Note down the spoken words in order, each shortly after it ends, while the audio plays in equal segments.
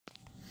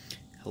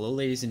Hello,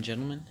 ladies and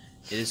gentlemen.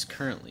 It is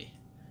currently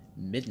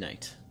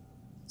midnight.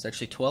 It's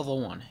actually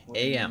 12:01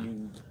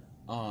 a.m.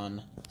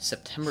 on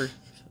September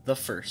the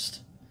 1st,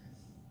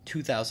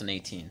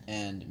 2018.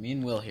 And me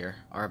and Will here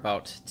are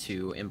about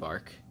to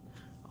embark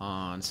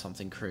on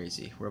something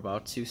crazy. We're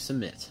about to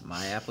submit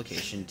my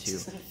application to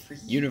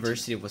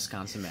University of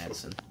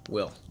Wisconsin-Madison.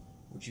 Will,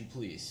 would you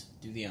please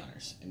do the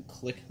honors and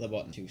click the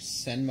button to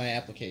send my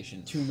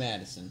application to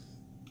Madison?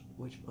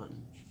 Which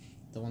button?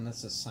 The one that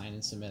says sign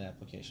and submit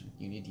application.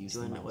 You need to use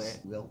the mouse.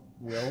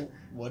 Will,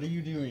 what are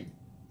you doing?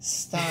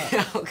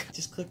 Stop. Okay.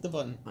 Just click the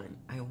button. Fine.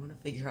 I want to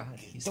figure out how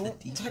to use Don't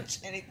the D. touch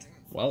anything.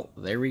 Well,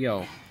 there we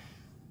go.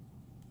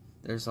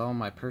 There's all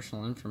my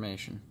personal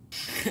information.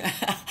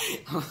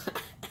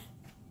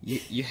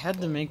 You had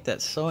to make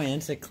that so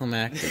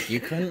anticlimactic. You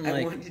couldn't,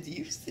 like... I wanted to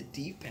use the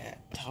D-pad.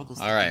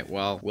 Toggles. Alright,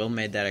 well, Will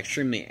made that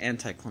extremely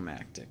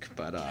anticlimactic,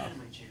 but,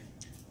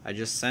 I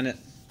just sent it.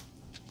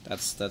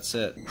 That's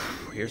it.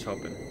 Here's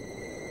hoping.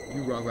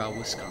 You rah-rah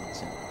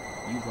Wisconsin.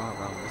 You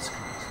rah-rah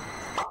Wisconsin.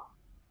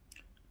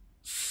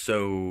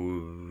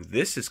 So,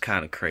 this is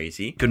kind of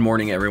crazy. Good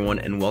morning, everyone,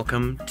 and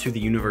welcome to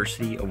the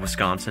University of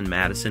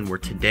Wisconsin-Madison, where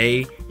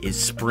today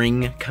is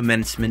spring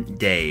commencement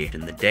day,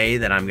 and the day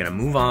that I'm gonna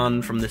move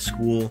on from this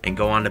school and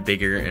go on to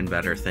bigger and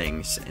better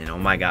things. And oh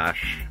my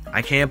gosh,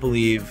 I can't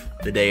believe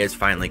the day has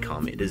finally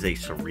come. It is a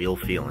surreal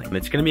feeling.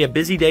 It's gonna be a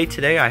busy day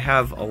today. I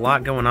have a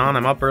lot going on.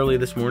 I'm up early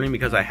this morning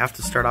because I have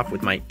to start off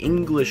with my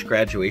English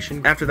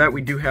graduation. After that,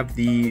 we do have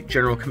the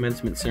general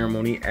commencement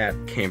ceremony at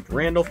Camp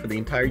Randall for the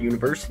entire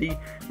university.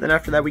 And then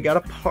after that, we got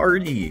a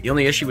party. The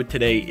only issue with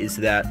today is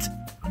that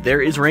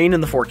there is rain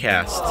in the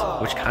forecast,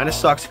 which kind of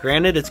sucks.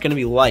 Granted, it's going to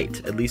be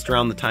light, at least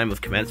around the time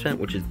of commencement,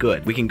 which is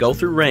good. We can go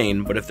through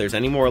rain, but if there's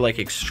any more like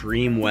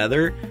extreme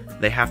weather,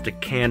 they have to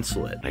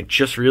cancel it. I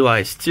just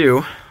realized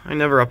too, I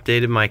never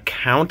updated my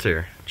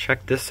counter.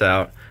 Check this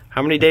out.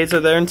 How many days are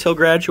there until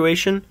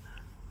graduation?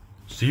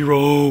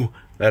 0.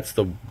 That's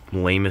the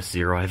lamest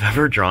 0 I've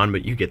ever drawn,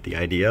 but you get the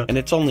idea. And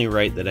it's only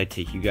right that I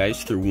take you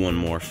guys through one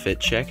more fit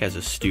check as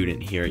a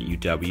student here at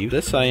UW.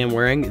 This, I am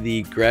wearing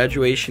the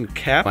graduation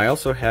cap. I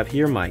also have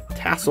here my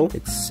tassel.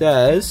 It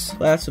says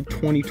class of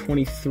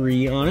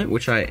 2023 on it,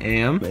 which I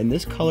am. And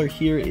this color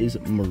here is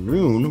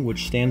maroon,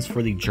 which stands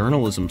for the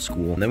journalism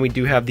school. And then we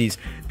do have these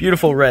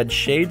beautiful red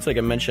shades. Like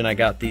I mentioned, I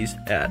got these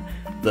at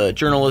the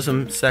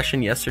journalism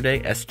session yesterday,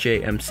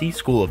 SJMC,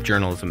 School of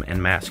Journalism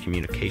and Mass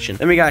Communication.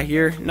 Then we got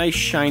here, nice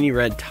shiny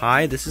red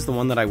tie. This is the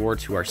one that I wore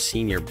to our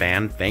senior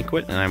band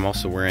banquet, and I'm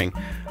also wearing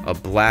a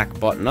black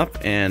button-up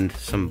and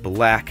some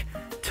black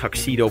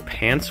tuxedo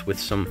pants with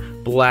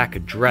some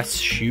black dress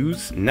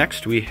shoes.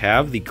 Next, we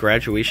have the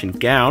graduation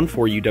gown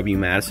for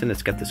UW-Madison.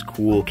 It's got this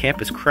cool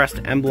campus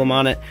crest emblem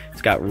on it.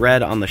 It's got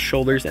red on the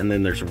shoulders, and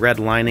then there's red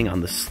lining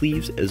on the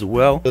sleeves as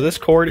well. So this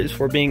cord is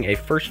for being a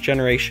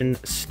first-generation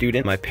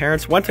student. My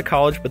parents went to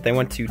college, but they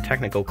went to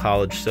technical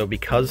college, so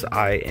because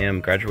I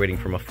am graduating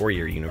from a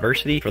 4-year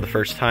university for the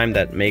first time,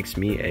 that makes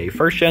me a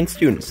first-gen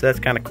student, so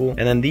that's kind of cool. And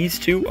then these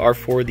two are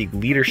for the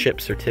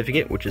leadership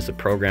certificate, which is a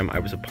program I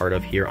was a part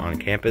of here on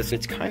campus.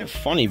 It's kind of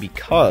funny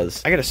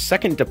because I got a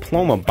second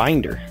diploma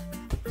binder,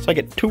 so I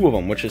get 2 of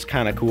them, which is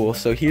kind of cool.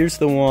 So here's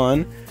the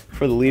one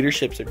for the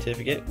leadership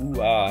certificate.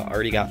 Ooh,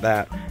 already got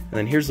that. And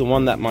then here's the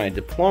one that my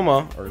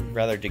diploma, or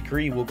rather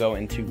degree, will go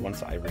into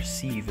once I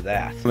receive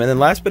that. And then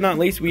last but not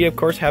least, we of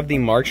course have the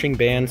marching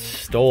band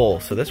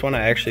stole. So this one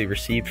I actually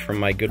received from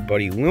my good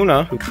buddy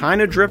Luna, who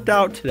kind of dripped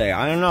out today.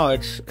 I don't know,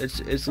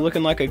 it's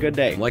looking like a good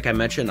day. Like I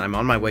mentioned, I'm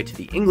on my way to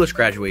the English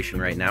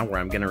graduation right now, where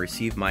I'm gonna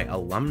receive my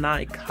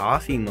alumni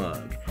coffee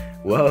mug.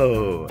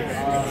 Whoa.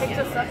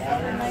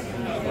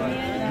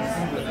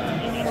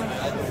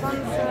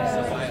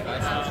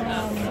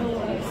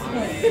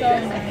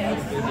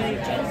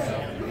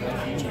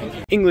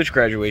 English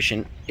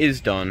graduation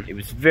is done. It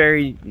was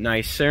very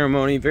nice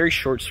ceremony, very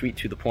short, sweet,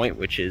 to the point,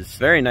 which is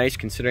very nice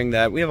considering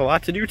that we have a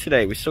lot to do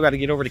today. We still got to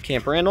get over to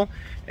Camp Randall,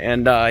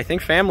 and I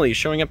think family is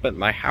showing up at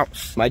my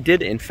house. I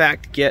did, in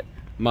fact, get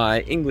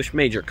my English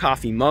major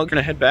coffee mug. I'm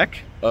gonna head back,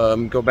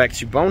 go back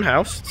to Bone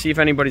House, see if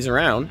anybody's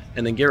around,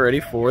 and then get ready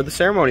for the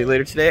ceremony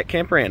later today at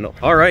Camp Randall.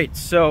 All right,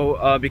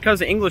 so because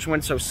the English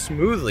went so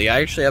smoothly,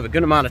 I actually have a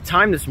good amount of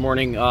time this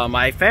morning.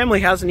 My family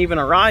hasn't even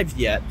arrived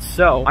yet,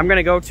 so I'm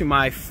gonna go to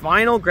my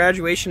final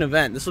graduation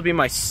event. This will be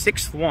my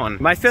 6th one,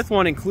 my 5th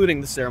one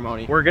including the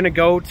ceremony. We're gonna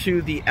go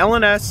to the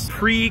LNS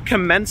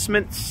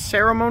pre-commencement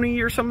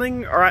ceremony or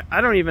something, or I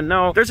don't even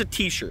know. There's a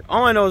t-shirt.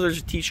 All I know is there's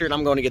a t-shirt.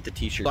 I'm going to get the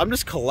t-shirt. I'm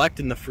just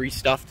collecting the free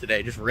stuff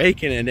today, just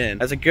raking it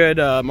in, as a good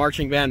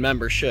marching band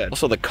member should.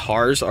 Also, the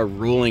cars are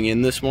rolling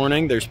in this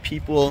morning. There's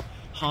people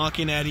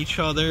honking at each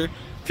other.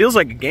 Feels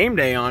like a game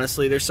day,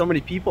 honestly. There's so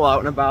many people out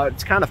and about.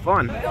 It's kind of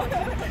fun.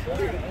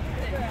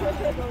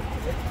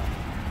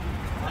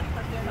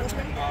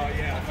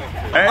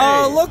 Hey.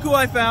 Oh, look who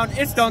I found.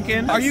 It's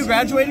Duncan. Are you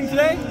graduating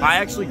today? I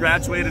actually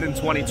graduated in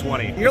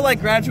 2020. You're like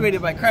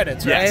graduated by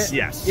credits, right? Yes,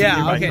 yes.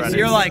 Yeah, okay, so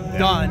you're like Yeah.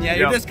 done. Yeah,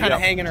 you're Yep, just kind of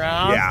yep. hanging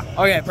around? Yeah.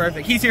 Okay,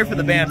 perfect. He's here for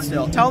the band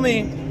still. Tell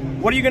me,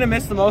 what are you gonna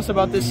miss the most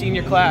about this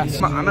senior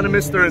class? I'm gonna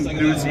miss their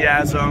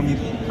enthusiasm.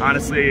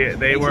 Honestly,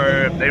 they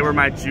were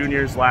my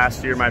juniors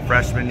last year, my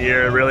freshman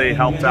year. Really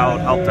helped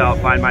out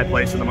find my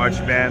place in the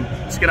marching band.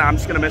 I'm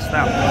just gonna miss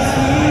them.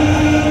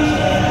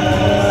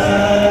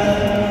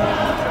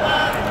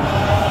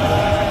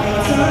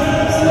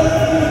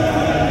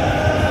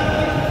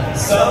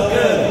 So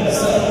good,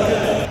 so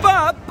good.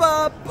 Ba,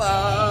 ba,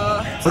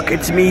 ba. Look,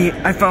 it's me.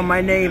 I found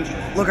my name.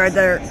 Look right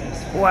there.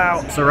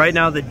 Wow. So right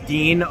now the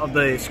Dean of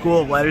the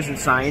School of Letters and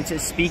Science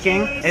is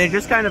speaking, and it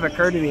just kind of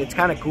occurred to me, it's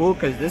kind of cool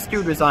because this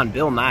dude was on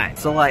Bill Nye.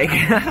 So like,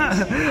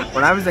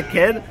 when I was a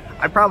kid,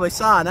 I probably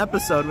saw an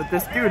episode with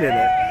this dude in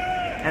it.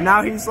 And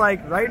now he's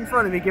like right in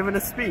front of me giving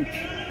a speech.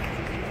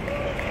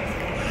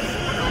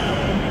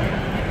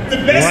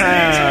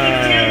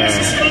 Wow.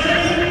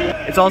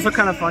 It's also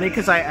kind of funny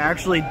because I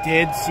actually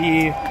did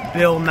see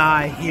Bill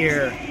Nye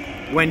here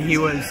when he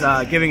was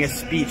giving a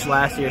speech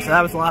last year, so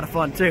that was a lot of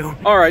fun too.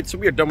 All right, so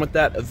we are done with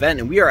that event,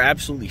 and we are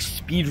absolutely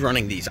speed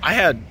running these. I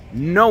had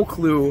no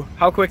clue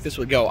how quick this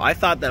would go. I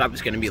thought that I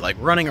was gonna be like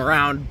running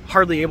around,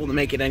 hardly able to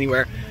make it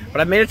anywhere, but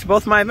I made it to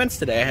both my events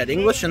today. I had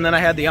English, and then I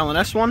had the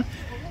LNS one,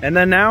 and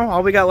then now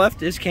all we got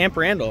left is Camp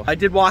Randall. I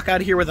did walk out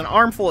of here with an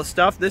armful of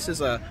stuff. This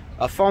is a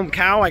foam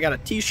cow. I got a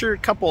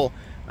t-shirt, couple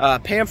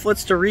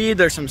pamphlets to read.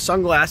 There's some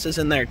sunglasses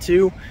in there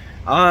too.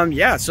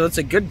 Yeah, so it's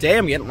a good day.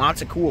 I'm getting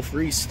lots of cool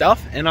free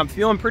stuff, and I'm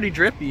feeling pretty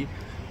drippy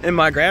in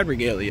my grad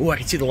regalia. Oh, I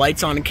can see the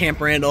lights on in Camp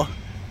Randall.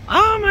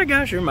 Oh my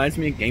gosh, it reminds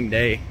me of game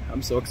day.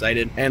 I'm so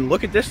excited. And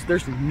look at this,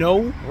 there's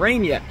no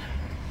rain yet.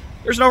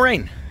 There's no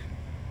rain.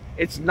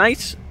 It's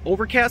nice,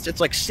 overcast. It's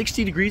like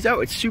 60 degrees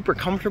out. It's super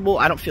comfortable.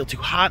 I don't feel too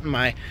hot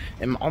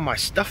and all my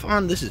stuff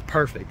on. This is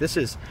perfect. This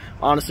is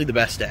honestly the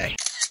best day.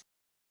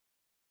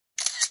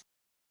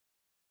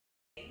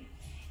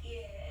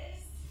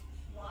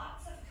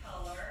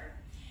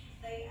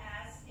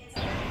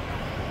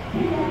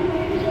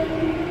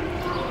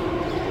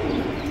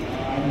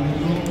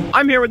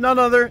 I'm here with none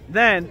other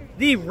than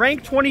the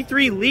rank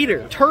 23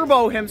 leader,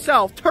 Turbo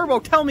himself. Turbo,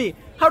 tell me,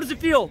 how does it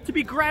feel to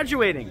be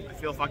graduating? I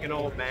feel fucking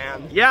old,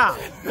 man. Yeah,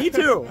 me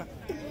too.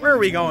 Where are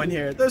we going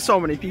here? There's so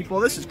many people.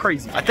 This is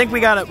crazy. I think we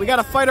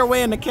gotta fight our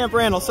way into Camp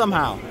Randall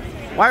somehow.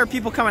 Why are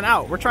people coming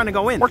out? We're trying to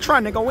go in. We're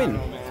trying to go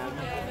in.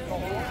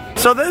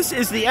 So this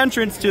is the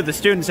entrance to the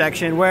student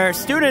section where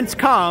students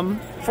come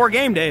for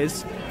game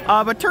days.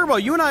 But Turbo,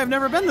 you and I have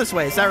never been this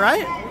way. Is that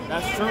right?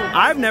 That's true.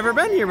 I've never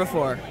been here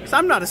before, because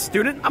I'm not a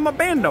student, I'm a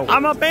bando.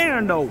 I'm a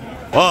bando.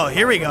 Oh,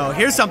 here we go.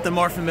 Here's something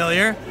more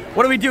familiar.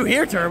 What do we do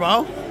here,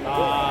 Turbo? We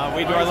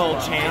do our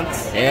little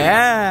chants.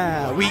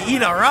 Yeah, we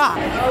eat a rock.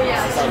 Oh,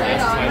 yeah.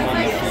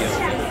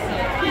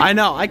 I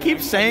know, I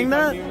keep saying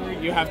that.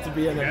 You have to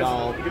be an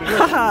adult.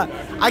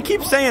 I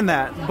keep saying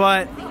that,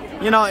 but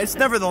you know, it's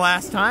never the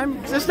last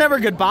time. It's never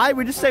goodbye.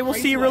 We just say we'll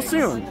see you real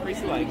soon.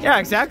 Yeah,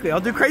 exactly. I'll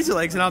do crazy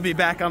legs and I'll be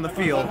back on the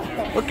field.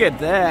 Look at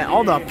that.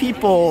 All the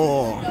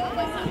people.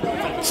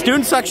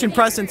 Student section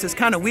presence is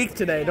kind of weak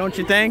today, don't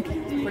you think?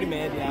 Pretty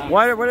mid, yeah.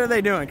 What are they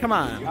doing? Come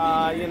on.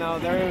 You know,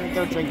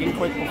 they're drinking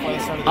quick before they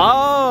start.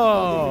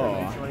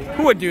 Oh,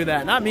 who would do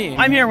that? Not me.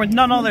 I'm here with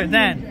none other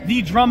than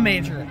the drum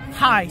major,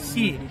 High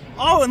C.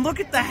 Oh, and look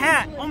at the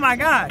hat. Oh my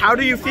God. How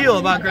do you feel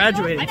about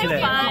graduating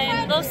today? Fine,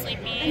 a little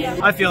sleepy.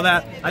 I feel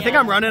that. I think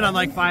I'm running on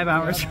like 5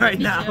 hours right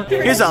now.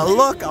 Here's a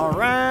look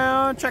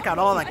around. Check out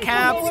all the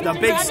caps, the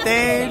big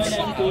stage,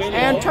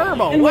 and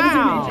Turbo.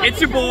 Wow.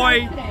 It's your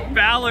boy,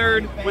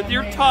 Ballard, with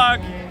your tuck.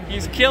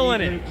 He's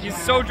killing it. He's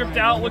so dripped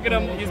out. Look at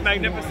him. He's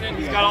magnificent.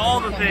 He's got all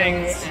the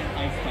things.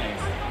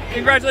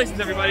 Congratulations,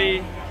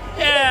 everybody.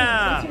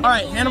 Yeah. All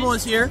right, Hannibal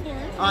is here.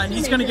 And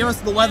he's going to give us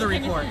the weather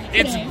report.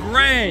 It's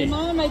gray,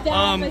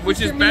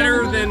 which is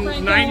better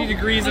than 90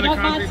 degrees in a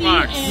concrete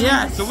box.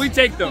 Yes. So we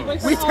take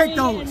those. We take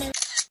those.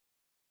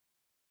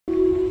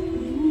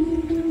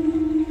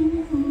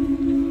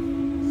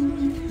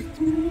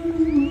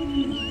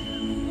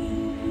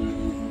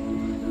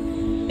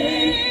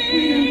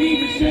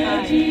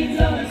 She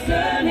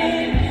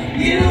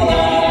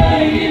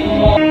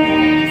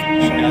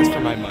asked for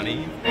my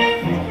money.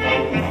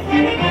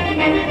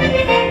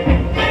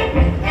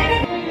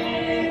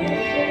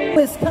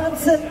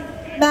 Wisconsin,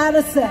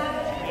 Madison. Look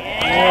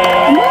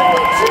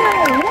at you!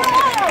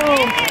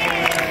 Wow!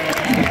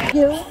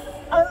 You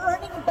are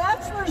earning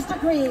bachelor's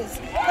degrees.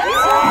 Yeah!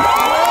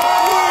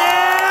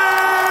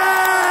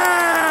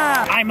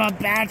 I'm a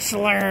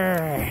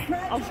bachelor.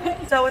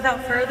 So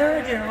without further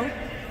ado,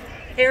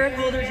 Eric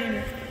Holder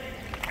Jr.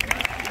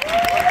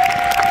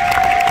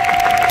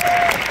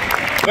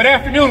 Good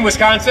afternoon,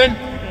 Wisconsin.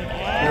 Good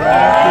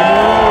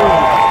afternoon.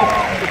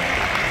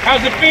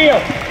 How's it feel?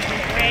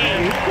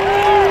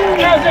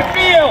 How's it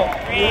feel?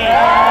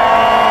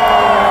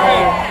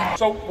 Great.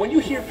 So when you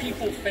hear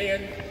people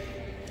fan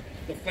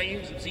the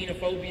flames of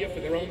xenophobia for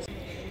their own,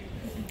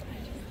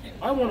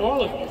 I want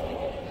all of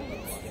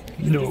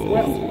you. No.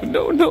 And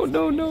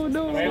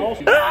I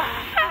also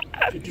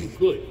to do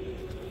good.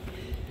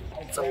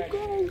 It's so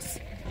gross.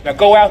 Now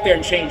go out there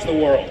and change the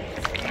world.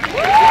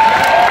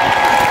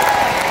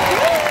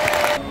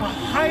 A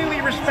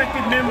highly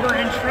respected member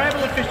and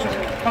tribal official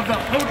of the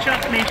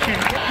Ho-Chunk Nation.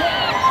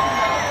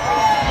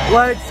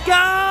 Let's go!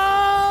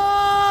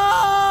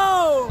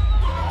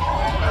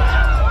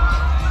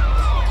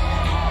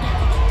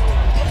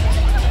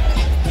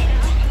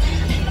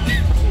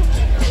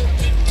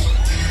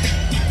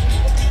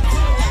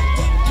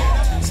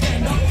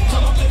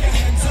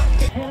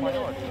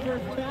 For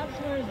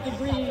bachelor's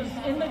degrees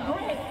in the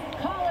great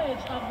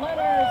College of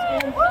Letters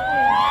and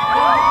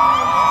Science.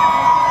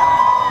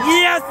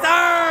 Yes,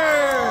 sir!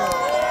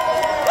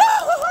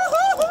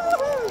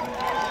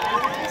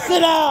 Sit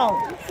down!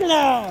 Sit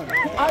down!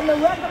 On the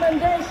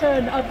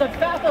recommendation of the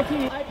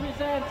faculty, I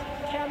present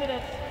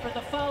candidates for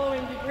the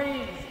following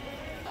degrees.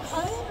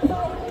 I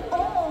invite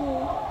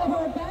all of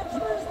our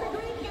bachelor's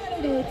degree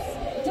candidates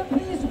to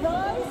please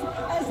rise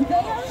as they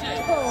are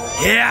able.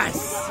 Yes!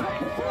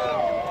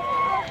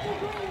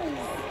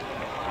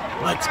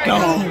 Let's go!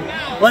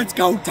 Let's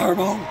go,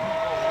 Turbo!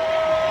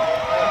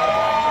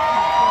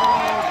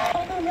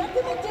 On the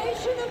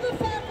recommendation of the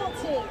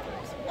faculty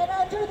and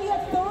under the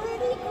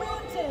authority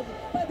granted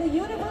by the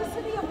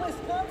University of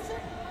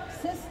Wisconsin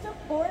System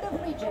Board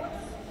of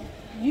Regents,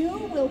 you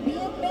will be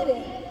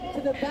admitted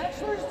to the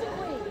bachelor's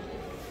degree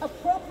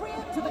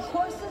appropriate to the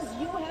courses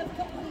you have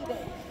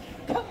completed.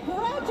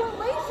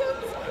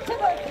 Congratulations to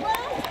the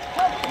class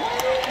of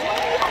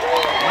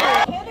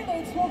 2023!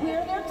 Candidates will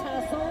wear their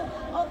tassel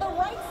on the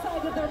right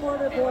side of their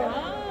mortarboard.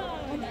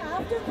 And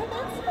after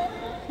commencement,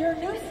 your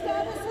new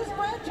status as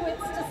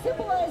graduates to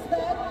symbolize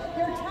that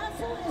your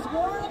tassel is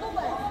worn on the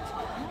left.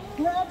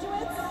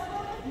 Graduates,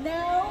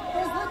 now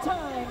is the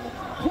time.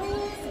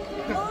 Please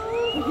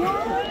move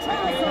your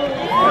tassel.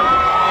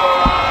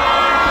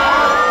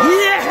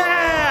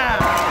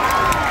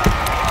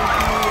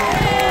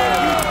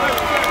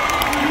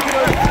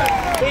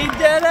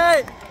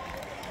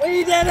 We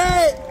did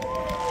it!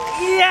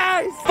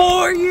 Yes!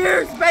 4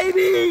 years,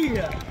 baby!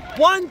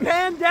 One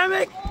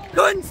pandemic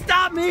couldn't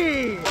stop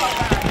me!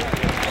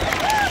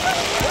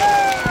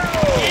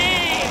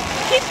 Hey,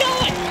 keep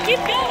going, keep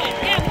going.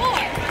 Yeah,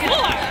 more.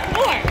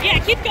 Yeah,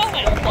 keep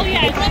going. Oh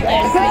yeah, I love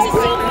this. This is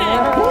so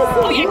good.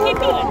 Oh yeah, keep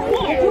going.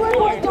 More.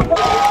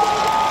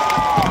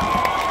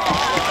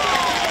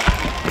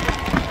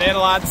 They had a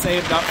lot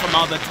saved up from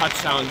all the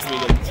touchdowns we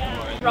didn't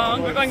score.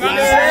 Wrong, we're going wrong.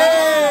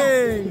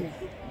 Sing!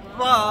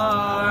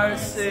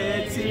 Varsity,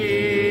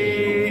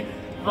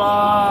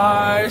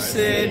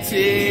 varsity,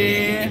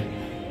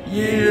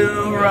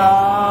 you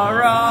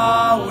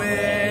rah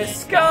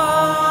Wisconsin,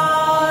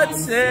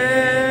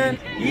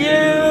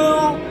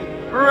 you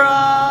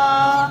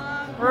rah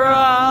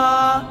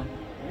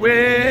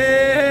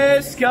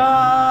Wisconsin.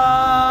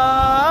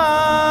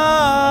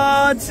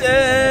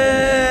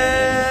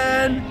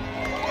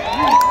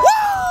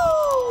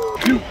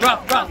 Woo! You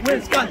rah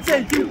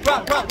Wisconsin, you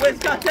rah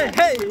Wisconsin,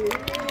 hey!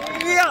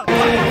 Yeah.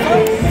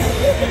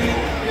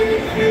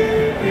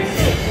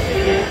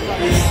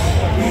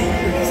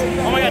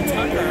 Oh my god,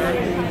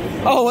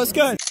 Tucker. Oh, what's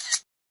good?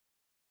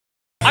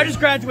 I just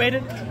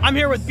graduated. I'm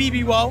here with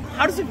BB Woe.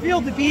 How does it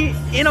feel to be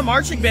in a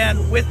marching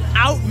band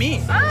without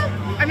me?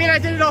 I mean, I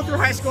did it all through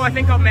high school. I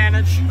think I'll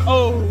manage.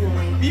 Oh,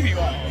 BB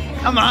Woe.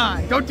 Come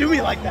on, don't do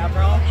me like that,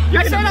 bro.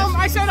 I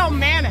said I'll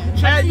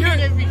manage.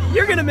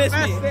 You're gonna miss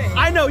me. Thing.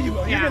 I know you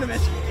will. You're gonna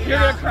miss me. You're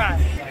gonna cry.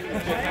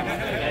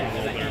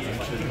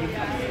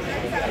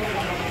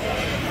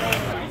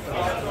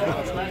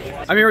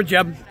 I'm here with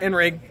Jeb and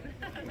Rig,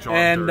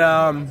 and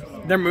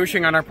they're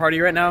mooshing on our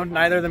party right now.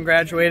 Neither of them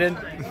graduated,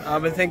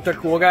 but I think they're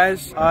cool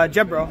guys.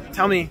 Jeb, bro,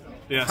 tell me,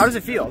 how does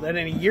it feel that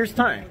in a year's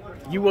time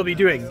you will be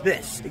doing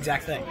this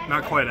exact thing?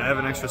 Not quite. I have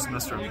an extra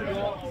semester.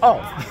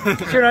 Oh, so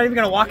you're not even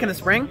going to walk in the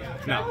spring?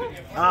 No.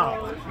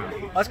 Oh,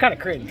 that's kind of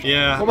cringe.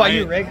 Yeah. What about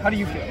you, Rig? How do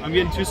you feel? I'm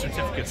getting 2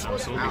 certificates, so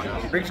it'll be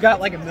good. Rig's got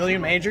like 1 million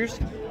majors.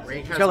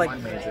 He's got like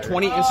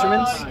 20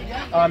 instruments,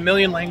 1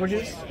 million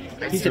languages.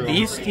 He's a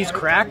beast. He's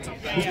cracked.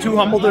 He's too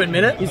humble to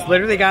admit it. He's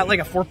literally got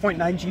like a 4.9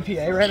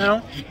 GPA right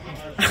now.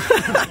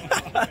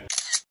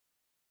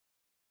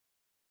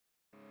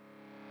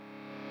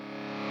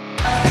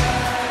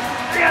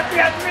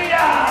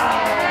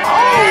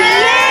 Oh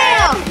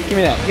yeah! Give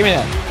me that. Give me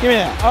that. Give me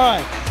that. All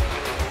right.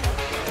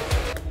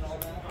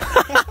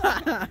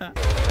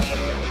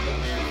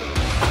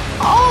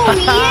 Oh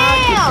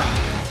yeah!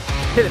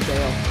 Hit it,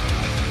 Bale.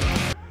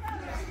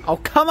 Oh,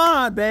 come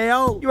on,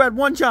 Bale. You had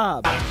one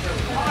job.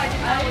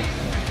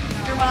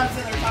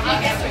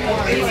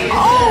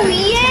 Oh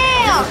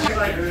yeah!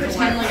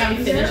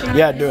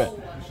 Yeah, do it.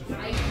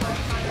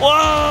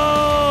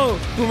 Whoa!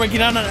 Boomer,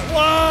 get on it.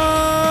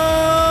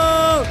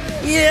 Whoa!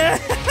 Yeah!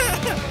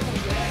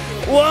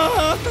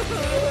 Whoa!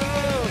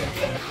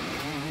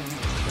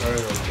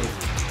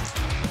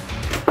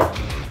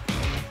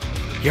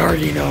 You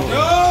already know.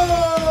 No!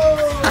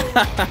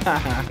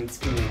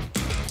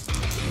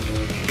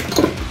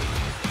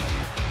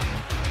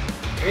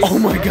 Oh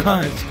my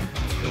gosh.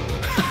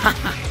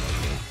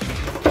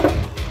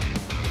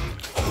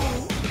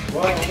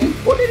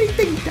 Put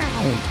anything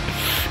down.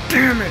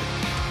 Damn it.